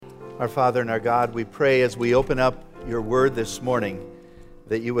Our Father and our God, we pray as we open up your word this morning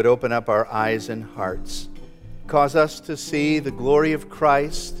that you would open up our eyes and hearts. Cause us to see the glory of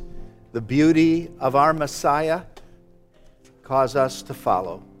Christ, the beauty of our Messiah. Cause us to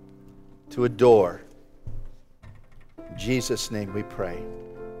follow, to adore. In Jesus' name we pray.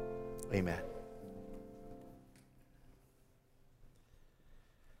 Amen.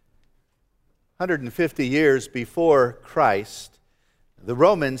 "150 years before Christ, the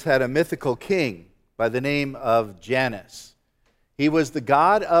Romans had a mythical king by the name of Janus. He was the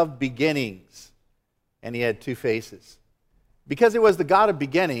god of beginnings, and he had two faces. Because he was the god of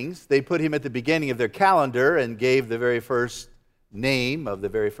beginnings, they put him at the beginning of their calendar and gave the very first name of the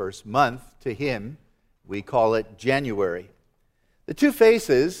very first month to him. We call it January. The two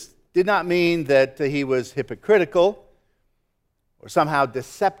faces did not mean that he was hypocritical or somehow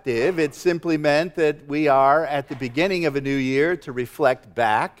deceptive. It simply meant that we are at the beginning of a new year to reflect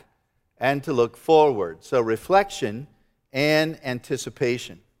back and to look forward. So reflection and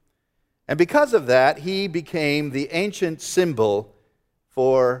anticipation. And because of that, he became the ancient symbol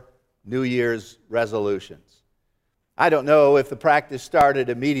for New Year's resolutions. I don't know if the practice started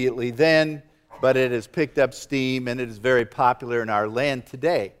immediately then, but it has picked up steam and it is very popular in our land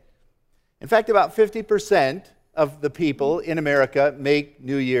today. In fact, about 50% of the people in America make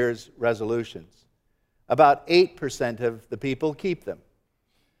New Year's resolutions. About 8% of the people keep them.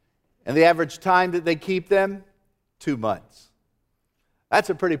 And the average time that they keep them, 2 months. That's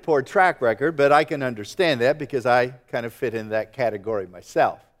a pretty poor track record, but I can understand that because I kind of fit in that category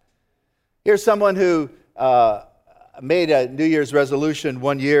myself. Here's someone who made a New Year's resolution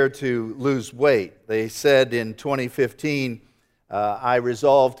one year to lose weight. They said in 2015, I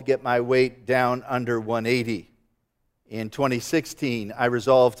resolved to get my weight down under 180. In 2016, I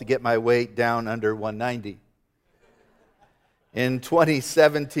resolved to get my weight down under 190. In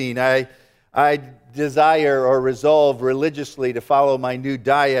 2017, I desire or resolve religiously to follow my new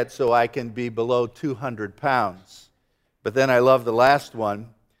diet so I can be below 200 pounds. But then I love the last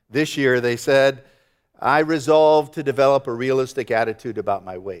one. This year, they said, I resolve to develop a realistic attitude about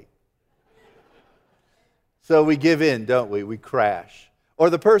my weight. So we give in, don't we? We crash. Or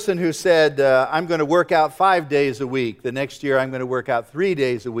the person who said, I'm going to work out 5 days a week. The next year, I'm going to work out 3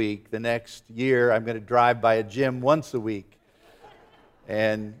 days a week. The next year, I'm going to drive by a gym once a week.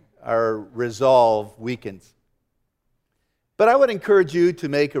 And our resolve weakens. But I would encourage you to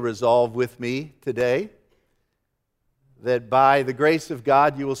make a resolve with me today that by the grace of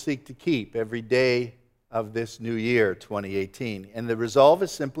God, you will seek to keep every day of this new year, 2018. And the resolve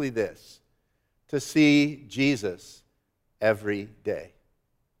is simply this: to see Jesus every day.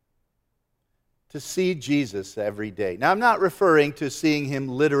 To see Jesus every day. Now, I'm not referring to seeing him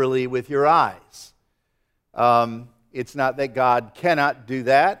literally with your eyes. It's not that God cannot do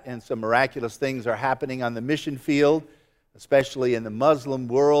that, and some miraculous things are happening on the mission field, especially in the Muslim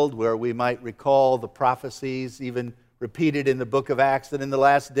world, where we might recall the prophecies even repeated in the book of Acts that in the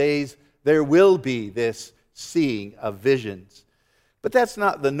last days there will be this seeing of visions. But that's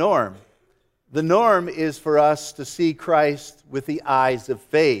not the norm. The norm is for us to see Christ with the eyes of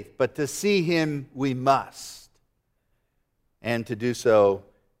faith, but to see him we must. And to do so,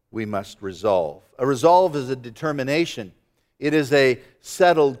 we must resolve. A resolve is a determination. It is a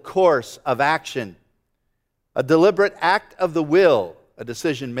settled course of action, a deliberate act of the will, a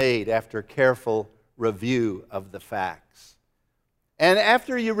decision made after careful review of the facts. And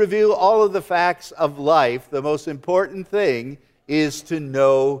after you review all of the facts of life, the most important thing is to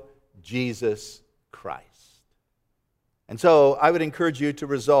know Jesus Christ. And so I would encourage you to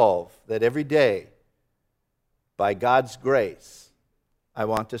resolve that every day, by God's grace, I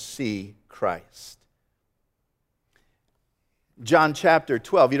want to see Christ. John chapter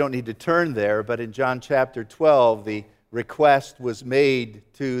 12, you don't need to turn there, but in John chapter 12, the request was made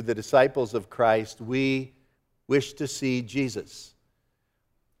to the disciples of Christ, we wish to see Jesus.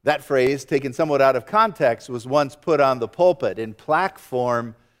 That phrase, taken somewhat out of context, was once put on the pulpit in plaque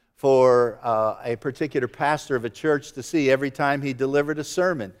form for a particular pastor of a church to see every time he delivered a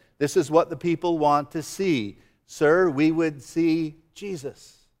sermon. This is what the people want to see. Sir, we would see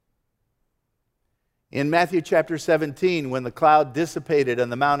Jesus. In Matthew chapter 17, when the cloud dissipated on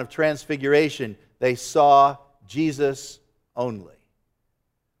the Mount of Transfiguration, they saw Jesus only.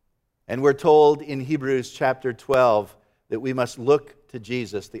 And we're told in Hebrews chapter 12 that we must look to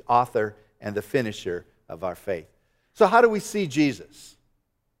Jesus, the author and the finisher of our faith. So how do we see Jesus?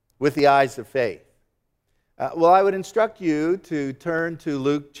 With the eyes of faith. Well, I would instruct you to turn to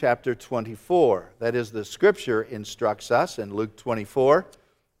Luke chapter 24. That is, the Scripture instructs us in Luke 24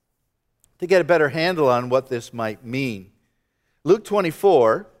 to get a better handle on what this might mean. Luke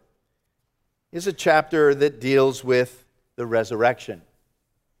 24 is a chapter that deals with the resurrection.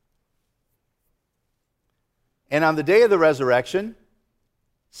 And on the day of the resurrection,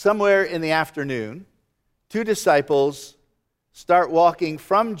 somewhere in the afternoon, two disciples start walking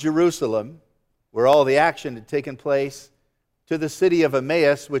from Jerusalem, where all the action had taken place, to the city of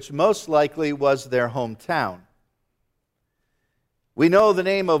Emmaus, which most likely was their hometown. We know the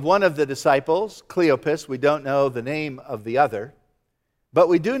name of one of the disciples, Cleopas. We don't know the name of the other. But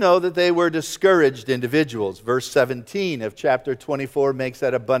we do know that they were discouraged individuals. Verse 17 of chapter 24 makes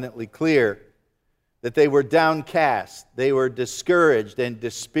that abundantly clear, that they were downcast, they were discouraged and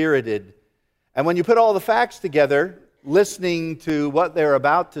dispirited. And when you put all the facts together, listening to what they're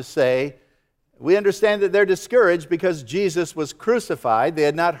about to say, we understand that they're discouraged because Jesus was crucified. They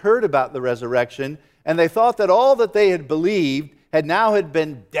had not heard about the resurrection, and they thought that all that they had believed had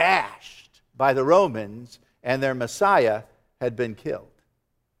been dashed by the Romans, and their Messiah had been killed.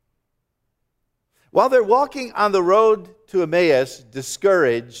 While they're walking on the road to Emmaus,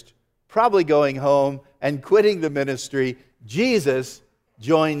 discouraged, probably going home and quitting the ministry, Jesus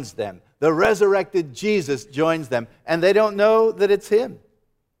joins them. The resurrected Jesus joins them, and they don't know that it's him.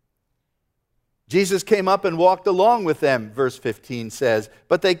 Jesus came up and walked along with them, verse 15 says,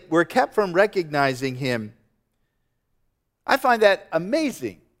 but they were kept from recognizing him. I find that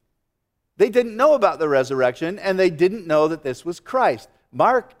amazing. They didn't know about the resurrection, and they didn't know that this was Christ.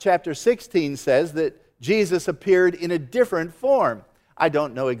 Mark chapter 16 says that Jesus appeared in a different form. I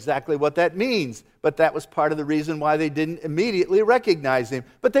don't know exactly what that means, but that was part of the reason why they didn't immediately recognize him.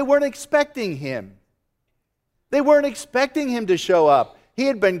 But they weren't expecting him. They weren't expecting him to show up. He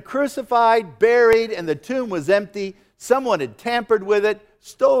had been crucified, buried, and the tomb was empty. Someone had tampered with it,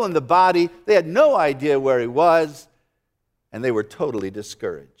 stolen the body. They had no idea where he was, and they were totally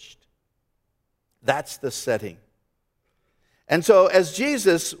discouraged. That's the setting. And so as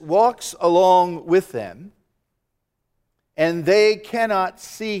Jesus walks along with them, and they cannot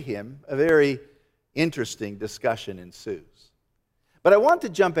see him, a very interesting discussion ensues. But I want to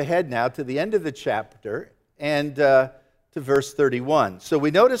jump ahead now to the end of the chapter and to verse 31. So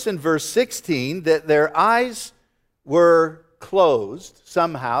we notice in verse 16 that their eyes were closed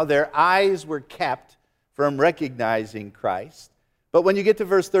somehow. Their eyes were kept from recognizing Christ. But when you get to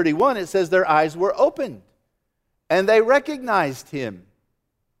verse 31, it says their eyes were opened and they recognized him.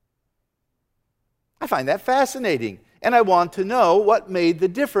 I find that fascinating. And I want to know what made the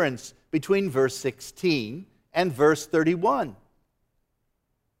difference between verse 16 and verse 31.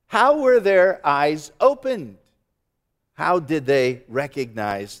 How were their eyes opened? How did they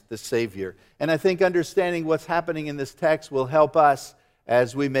recognize the Savior? And I think understanding what's happening in this text will help us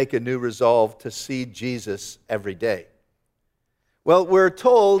as we make a new resolve to see Jesus every day. Well, we're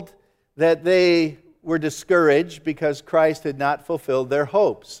told that they were discouraged because Christ had not fulfilled their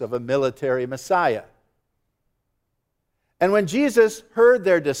hopes of a military Messiah. And when Jesus heard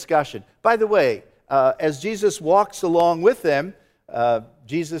their discussion, by the way, as Jesus walks along with them,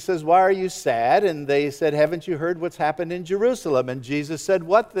 Jesus says, "Why are you sad?" And they said, "Haven't you heard what's happened in Jerusalem?" And Jesus said,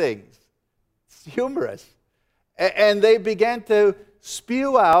 "What things?" It's humorous. And they began to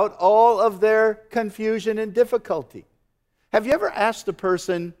spew out all of their confusion and difficulty. Have you ever asked a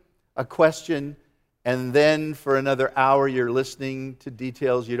person a question and then for another hour you're listening to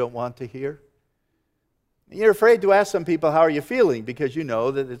details you don't want to hear? You're afraid to ask some people, "How are you feeling?" because you know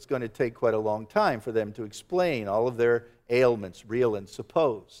that it's going to take quite a long time for them to explain all of their ailments, real and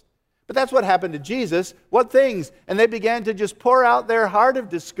supposed. But that's what happened to Jesus. What things? And they began to just pour out their heart of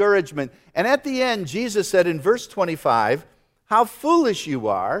discouragement. And at the end, Jesus said in verse 25, "How foolish you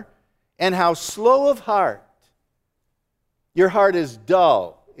are, and how slow of heart. Your heart is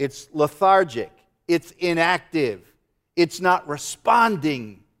dull, it's lethargic, it's inactive, it's not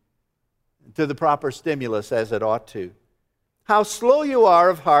responding to the proper stimulus as it ought to. How slow you are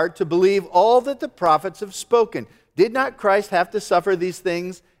of heart to believe all that the prophets have spoken. Did not Christ have to suffer these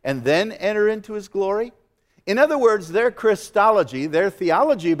things and then enter into his glory?" In other words, their Christology, their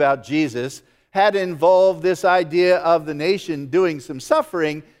theology about Jesus, had involved this idea of the nation doing some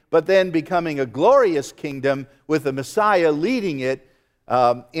suffering, but then becoming a glorious kingdom with the Messiah leading it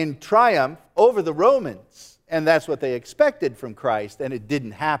in triumph over the Romans. And that's what they expected from Christ, and it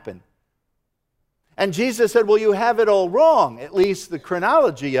didn't happen. And Jesus said, "Well, you have it all wrong, at least the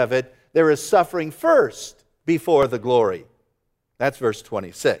chronology of it. There is suffering first before the glory." That's verse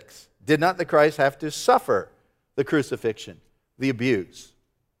 26. Did not the Christ have to suffer the crucifixion, the abuse,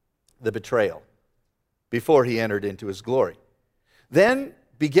 the betrayal, before he entered into his glory? Then,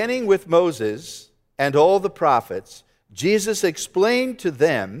 beginning with Moses and all the prophets, Jesus explained to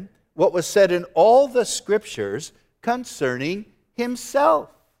them what was said in all the scriptures concerning himself.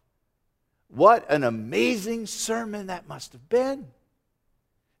 What an amazing sermon that must have been.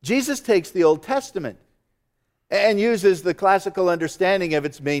 Jesus takes the Old Testament and uses the classical understanding of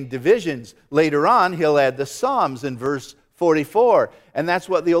its main divisions. Later on, he'll add the Psalms in verse 44, and that's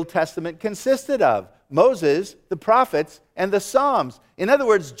what the Old Testament consisted of: Moses, the prophets, and the Psalms. In other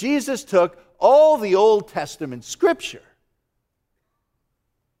words, Jesus took all the Old Testament scripture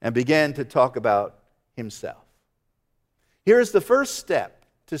and began to talk about himself. Here's the first step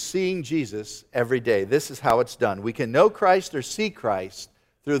to seeing Jesus every day. This is how it's done. We can know Christ or see Christ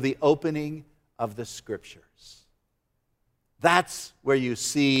through the opening of the Scriptures. That's where you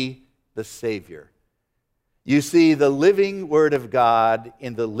see the Savior. You see the living Word of God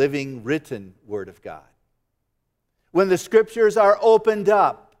in the living written Word of God. When the Scriptures are opened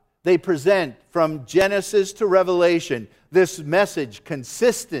up, they present from Genesis to Revelation this message,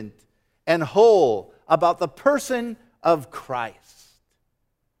 consistent and whole, about the person of Christ.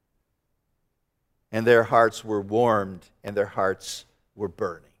 And their hearts were warmed and their hearts were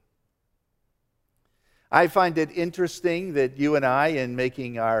burning. I find it interesting that you and I, in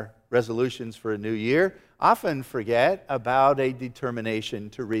making our resolutions for a new year, often forget about a determination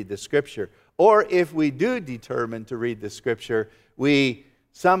to read the Scripture. Or if we do determine to read the Scripture, we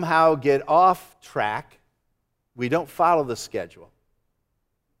somehow get off track. We don't follow the schedule.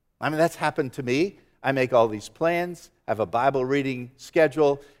 I mean, that's happened to me. I make all these plans, I have a Bible reading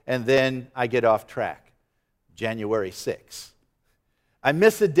schedule, and then I get off track. January 6th. I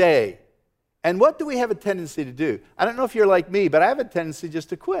miss a day. And what do we have a tendency to do? I don't know if you're like me, but I have a tendency just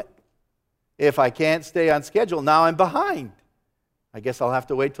to quit. If I can't stay on schedule, now I'm behind. I guess I'll have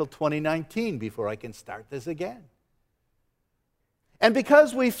to wait till 2019 before I can start this again. And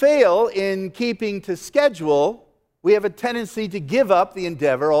because we fail in keeping to schedule, we have a tendency to give up the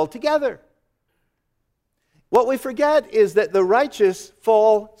endeavor altogether. What we forget is that the righteous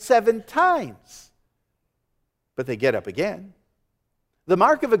fall 7 times, but they get up again. The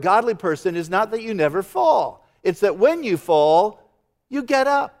mark of a godly person is not that you never fall. It's that when you fall, you get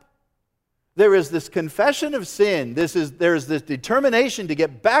up. There is this confession of sin. There is this determination to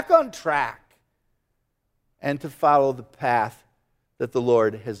get back on track and to follow the path that the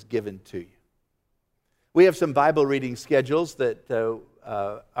Lord has given to you. We have some Bible reading schedules that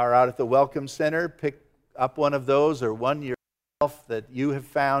are out at the Welcome Center. Pick up one of those or one yourself that you have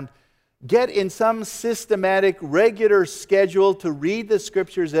found. Get in some systematic, regular schedule to read the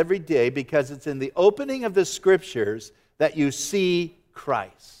Scriptures every day, because it's in the opening of the Scriptures that you see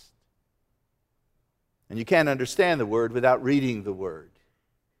Christ. And you can't understand the Word without reading the Word.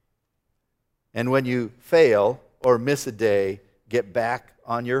 And when you fail or miss a day, get back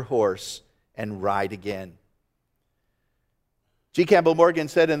on your horse and ride again. G. Campbell Morgan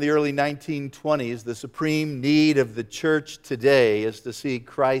said in the early 1920s, the supreme need of the church today is to see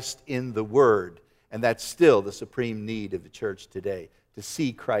Christ in the Word. And that's still the supreme need of the church today, to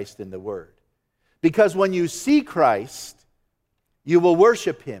see Christ in the Word. Because when you see Christ, you will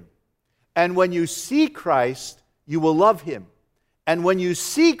worship Him. And when you see Christ, you will love Him. And when you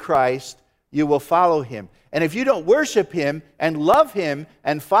see Christ, you will follow Him. And if you don't worship Him and love Him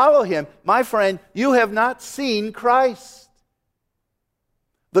and follow Him, my friend, you have not seen Christ.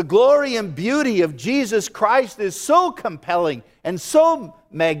 The glory and beauty of Jesus Christ is so compelling and so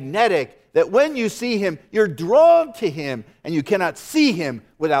magnetic that when you see Him, you're drawn to Him, and you cannot see Him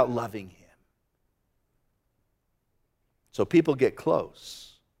without loving Him. So people get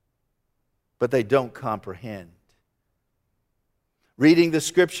close, but they don't comprehend. Reading the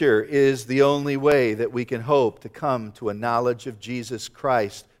Scripture is the only way that we can hope to come to a knowledge of Jesus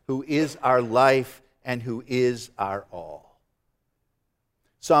Christ, who is our life and who is our all.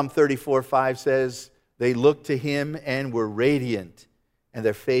 Psalm 34:5 says, they looked to Him and were radiant, and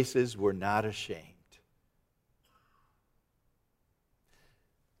their faces were not ashamed.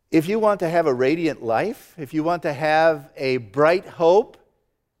 If you want to have a radiant life, if you want to have a bright hope,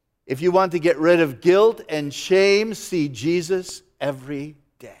 if you want to get rid of guilt and shame, see Jesus every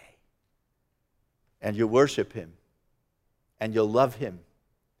day. And you'll worship Him, and you'll love Him.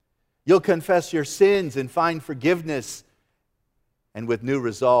 You'll confess your sins and find forgiveness, and with new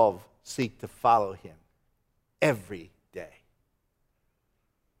resolve, seek to follow Him every day.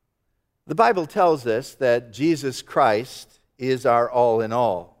 The Bible tells us that Jesus Christ is our all in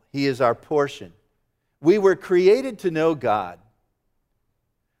all. He is our portion. We were created to know God.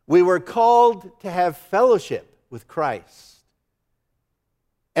 We were called to have fellowship with Christ.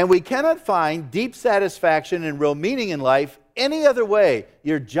 And we cannot find deep satisfaction and real meaning in life any other way.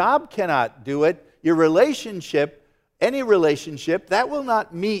 Your job cannot do it. Your relationship, any relationship, that will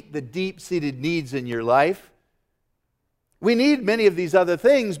not meet the deep-seated needs in your life. We need many of these other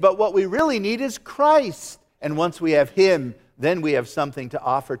things, but what we really need is Christ. And once we have Him, then we have something to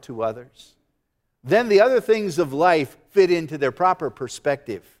offer to others. Then the other things of life fit into their proper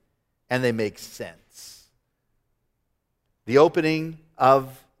perspective, and they make sense. The opening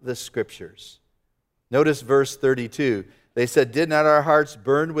of the Scriptures. Notice verse 32. They said, "Did not our hearts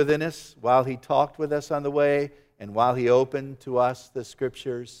burn within us while He talked with us on the way and while He opened to us the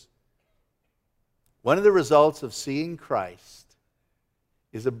Scriptures?" One of the results of seeing Christ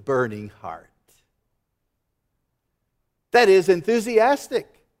is a burning heart. That is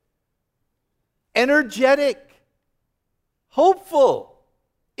enthusiastic, energetic, hopeful,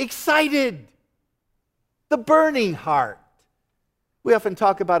 excited. The burning heart. We often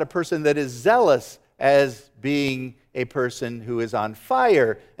talk about a person that is zealous as being a person who is on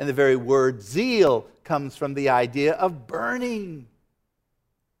fire, and the very word zeal comes from the idea of burning.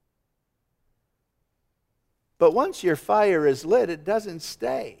 But once your fire is lit, it doesn't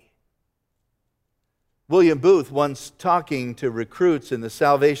stay. William Booth, once talking to recruits in the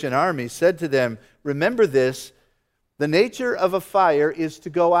Salvation Army, said to them, "Remember this, the nature of a fire is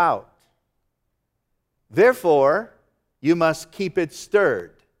to go out. Therefore, you must keep it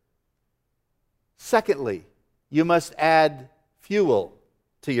stirred. Secondly, you must add fuel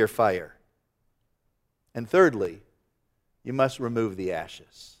to your fire. And thirdly, you must remove the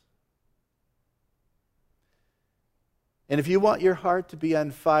ashes." And if you want your heart to be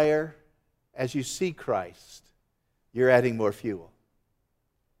on fire, as you see Christ, you're adding more fuel.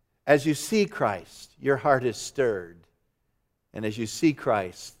 As you see Christ, your heart is stirred. And as you see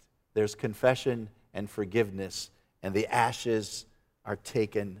Christ, there's confession and forgiveness, and the ashes are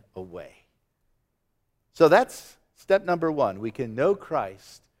taken away. So that's step number one. We can know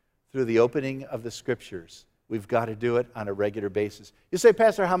Christ through the opening of the Scriptures. We've got to do it on a regular basis. You say,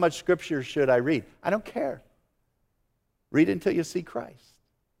 "Pastor, how much Scripture should I read?" I don't care. Read until you see Christ.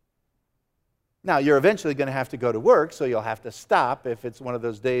 Now, you're eventually going to have to go to work, so you'll have to stop if it's one of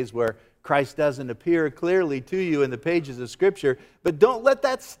those days where Christ doesn't appear clearly to you in the pages of Scripture. But don't let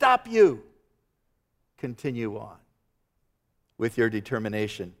that stop you. Continue on with your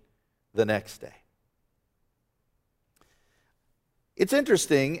determination the next day. It's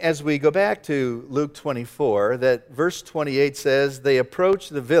interesting, as we go back to Luke 24, that verse 28 says, "They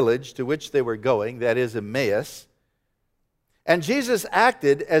approached the village to which they were going," that is Emmaus, "and Jesus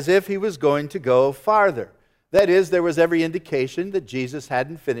acted as if He was going to go farther." That is, there was every indication that Jesus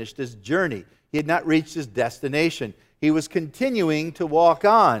hadn't finished His journey. He had not reached His destination. He was continuing to walk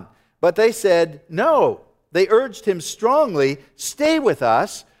on. But they said, no. They urged Him strongly, "Stay with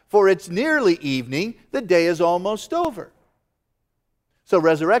us, for it's nearly evening. The day is almost over." So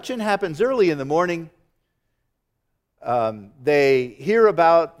resurrection happens early in the morning. They hear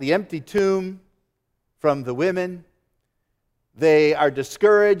about the empty tomb from the women. They are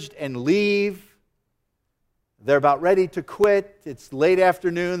discouraged and leave. They're about ready to quit. It's late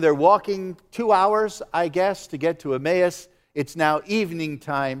afternoon. They're walking 2 hours, I guess, to get to Emmaus. It's now evening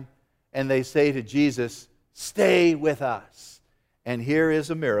time, and they say to Jesus, "Stay with us." And here is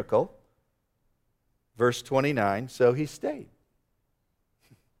a miracle. Verse 29, so He stayed.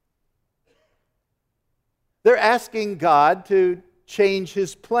 They're asking God to change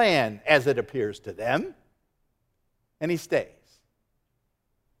His plan, as it appears to them, and He stays.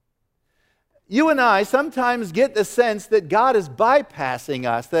 You and I sometimes get the sense that God is bypassing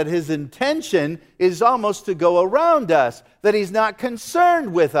us, that His intention is almost to go around us, that He's not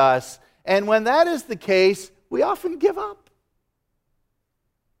concerned with us. And when that is the case, we often give up.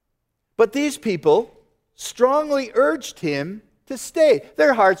 But these people strongly urged Him to stay.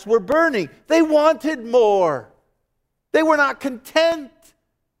 Their hearts were burning. They wanted more. They were not content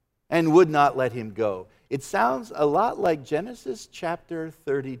and would not let Him go. It sounds a lot like Genesis chapter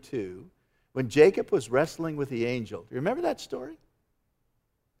 32, when Jacob was wrestling with the angel. Do you remember that story?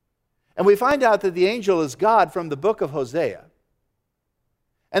 And we find out that the angel is God from the book of Hosea.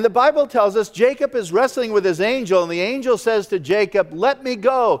 And the Bible tells us Jacob is wrestling with his angel, and the angel says to Jacob, "Let me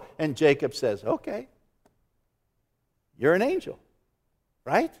go." And Jacob says, "Okay, you're an angel,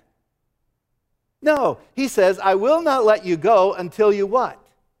 right?" No, he says, "I will not let you go until you" what?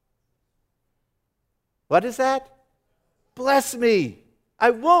 What is that? "Bless me.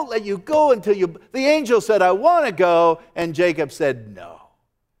 I won't let you go until you..." The angel said, "I want to go," and Jacob said, "No."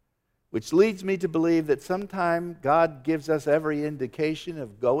 Which leads me to believe that sometime God gives us every indication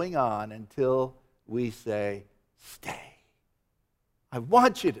of going on until we say, "Stay. I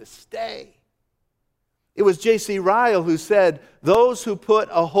want you to stay." It was J.C. Ryle who said, "Those who put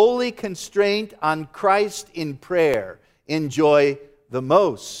a holy constraint on Christ in prayer enjoy the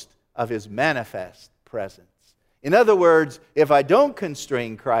most of His manifest presence." In other words, if I don't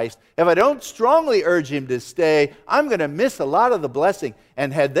constrain Christ, if I don't strongly urge him to stay, I'm going to miss a lot of the blessing.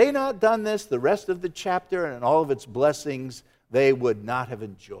 And had they not done this, the rest of the chapter and all of its blessings, they would not have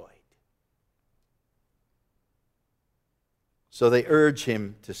enjoyed. So they urge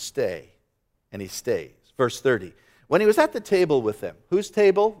him to stay, and he stays. Verse 30. When he was at the table with them, whose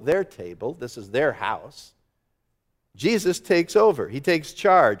table? Their table. This is their house. Jesus takes over. He takes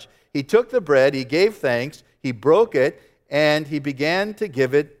charge. He took the bread, he gave thanks, he broke it, and he began to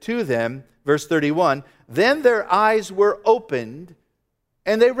give it to them. Verse 31, then their eyes were opened,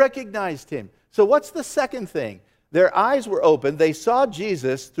 and they recognized him. So what's the second thing? Their eyes were opened. They saw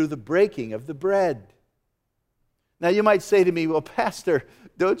Jesus through the breaking of the bread. Now you might say to me, well, Pastor,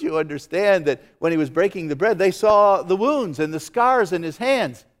 don't you understand that when he was breaking the bread, they saw the wounds and the scars in his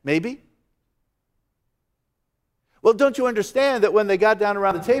hands? Maybe. Well, don't you understand that when they got down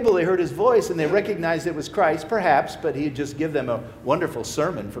around the table, they heard his voice and they recognized it was Christ? Perhaps, but he'd just give them a wonderful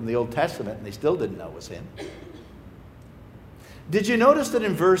sermon from the Old Testament and they still didn't know it was him. Did you notice that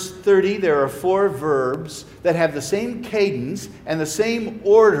in verse 30 there are 4 verbs that have the same cadence and the same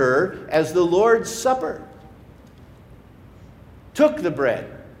order as the Lord's Supper? Took the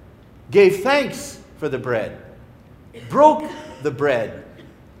bread, gave thanks for the bread, broke the bread,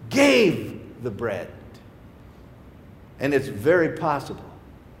 gave the bread. And it's very possible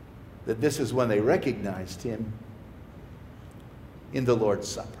that this is when they recognized him in the Lord's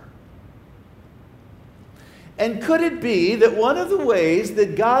Supper. And could it be that one of the ways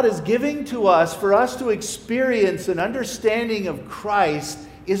that God is giving to us for us to experience an understanding of Christ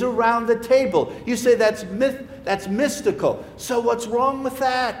is around the table? You say that's mystical. So what's wrong with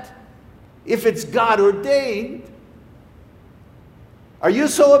that? If it's God ordained. Are you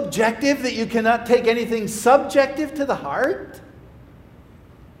so objective that you cannot take anything subjective to the heart?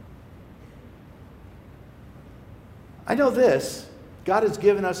 I know this. God has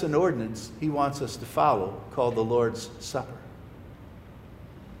given us an ordinance he wants us to follow called the Lord's Supper.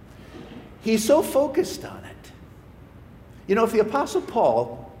 He's so focused on it. You know, if the Apostle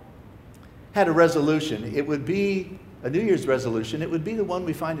Paul had a resolution, it would be a New Year's resolution. It would be the one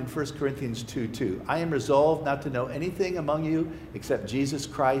we find in 1 Corinthians 2:2. I am resolved not to know anything among you except Jesus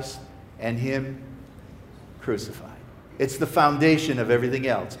Christ and him crucified. It's the foundation of everything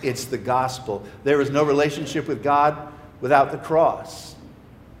else. It's the gospel. There is no relationship with God without the cross.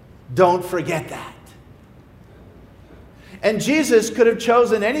 Don't forget that. And Jesus could have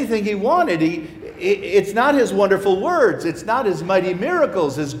chosen anything he wanted. It's not his wonderful words. It's not his mighty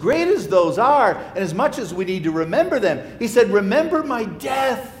miracles. As great as those are, and as much as we need to remember them, he said, remember my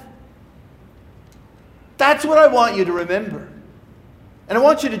death. That's what I want you to remember. And I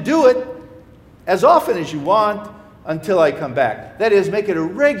want you to do it as often as you want until I come back. That is, make it a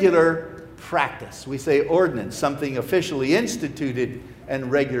regular practice. We say ordinance, something officially instituted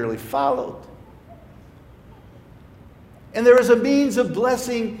and regularly followed. And there is a means of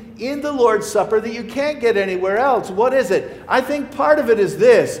blessing in the Lord's Supper that you can't get anywhere else. What is it? I think part of it is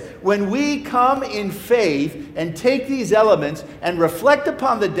this. When we come in faith and take these elements and reflect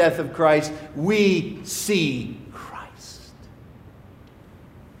upon the death of Christ, we see Christ.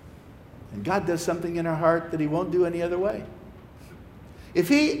 And God does something in our heart that he won't do any other way. If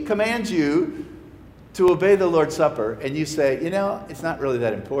he commands you to obey the Lord's Supper and you say, you know, it's not really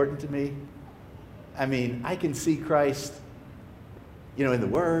that important to me. I mean, I can see Christ, you know, in the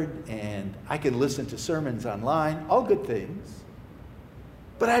Word, and I can listen to sermons online, all good things.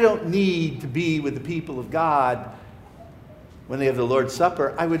 But I don't need to be with the people of God when they have the Lord's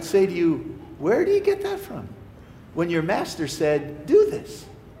Supper. I would say to you, where do you get that from? When your master said, do this.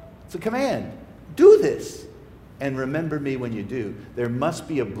 It's a command. Do this. And remember me when you do. There must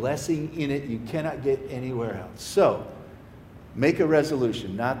be a blessing in it you cannot get anywhere else. So, make a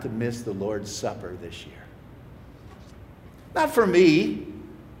resolution not to miss the Lord's Supper this year. Not for me.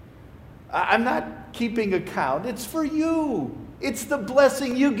 I'm not keeping account. It's for you. It's the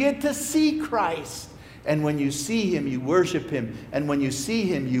blessing you get to see Christ. And when you see him, you worship him. And when you see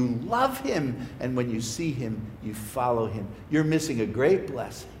him, you love him. And when you see him, you follow him. You're missing a great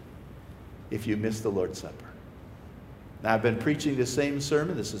blessing if you miss the Lord's Supper. Now, I've been preaching the same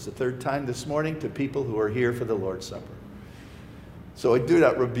sermon. This is the 3rd time this morning to people who are here for the Lord's Supper. So I do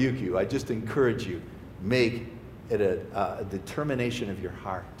not rebuke you. I just encourage you. Make it a determination of your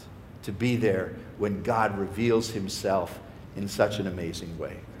heart to be there when God reveals himself in such an amazing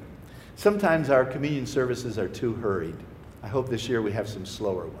way. Sometimes our communion services are too hurried. I hope this year we have some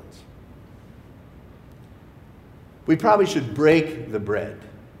slower ones. We probably should break the bread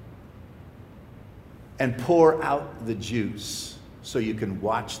and pour out the juice so you can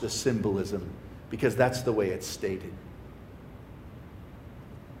watch the symbolism because that's the way it's stated.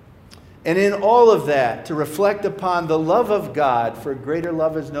 And in all of that, to reflect upon the love of God, for greater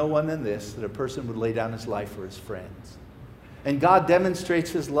love is no one than this, that a person would lay down his life for his friends. And God demonstrates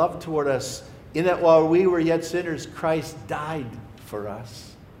his love toward us in that while we were yet sinners, Christ died for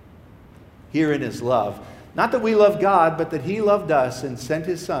us. Here in his love. Not that we love God, but that he loved us and sent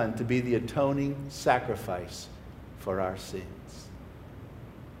his Son to be the atoning sacrifice for our sins.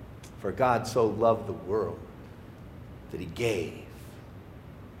 For God so loved the world that he gave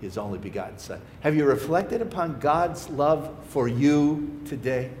his only begotten Son. Have you reflected upon God's love for you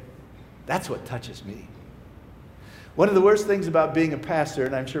today? That's what touches me. One of the worst things about being a pastor,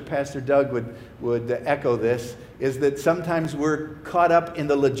 and I'm sure Pastor Doug would echo this, is that sometimes we're caught up in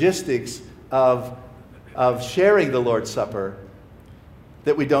the logistics of sharing the Lord's Supper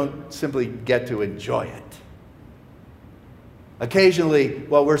that we don't simply get to enjoy it. Occasionally,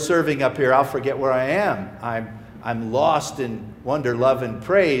 while we're serving up here, I'll forget where I am. I'm lost in wonder, love, and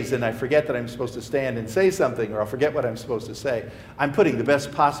praise, and I forget that I'm supposed to stand and say something, or I'll forget what I'm supposed to say. I'm putting the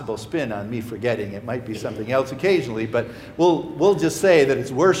best possible spin on me forgetting. It might be something else occasionally, but we'll just say that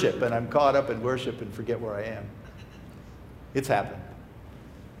it's worship, and I'm caught up in worship and forget where I am. It's happened.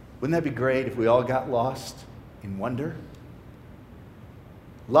 Wouldn't that be great if we all got lost in wonder,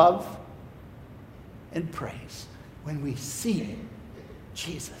 love, and praise when we see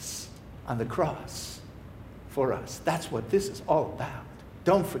Jesus on the cross for us? That's what this is all about.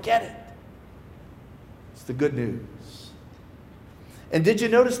 Don't forget it. It's the good news. And did you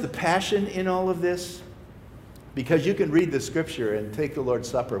notice the passion in all of this? Because you can read the scripture and take the Lord's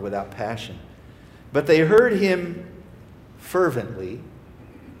Supper without passion. But they heard him fervently.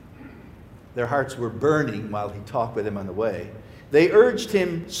 Their hearts were burning while he talked with them on the way. They urged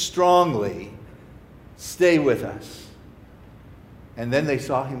him strongly, stay with us. And then they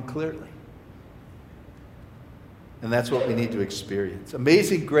saw him clearly. And that's what we need to experience.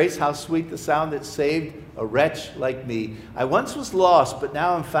 Amazing grace, how sweet the sound that saved a wretch like me. I once was lost, but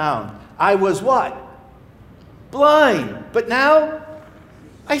now I'm found. I was what? Blind, but now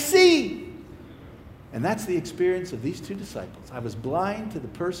I see. And that's the experience of these two disciples. I was blind to the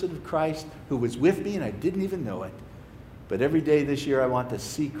person of Christ who was with me, and I didn't even know it. But every day this year, I want to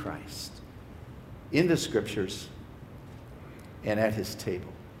see Christ in the scriptures and at his table.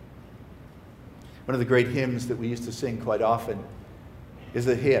 One of the great hymns that we used to sing quite often is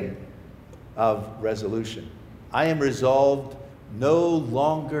the hymn of resolution. I am resolved no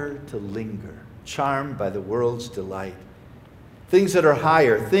longer to linger, charmed by the world's delight. Things that are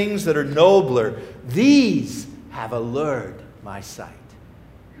higher, things that are nobler, these have allured my sight.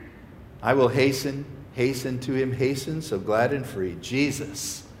 I will hasten to him, hasten, so glad and free.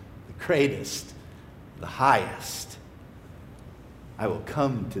 Jesus, the greatest, the highest. I will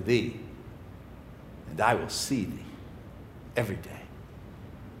come to thee, and I will see thee every day.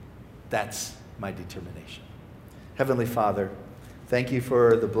 That's my determination. Heavenly Father, thank you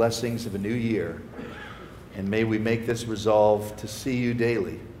for the blessings of a new year. And may we make this resolve to see you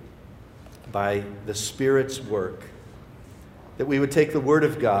daily by the Spirit's work. That we would take the Word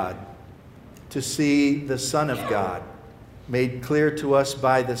of God to see the Son of God made clear to us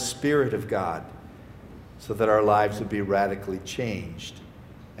by the Spirit of God, so that our lives would be radically changed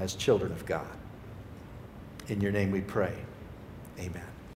as children of God. In your name we pray. Amen.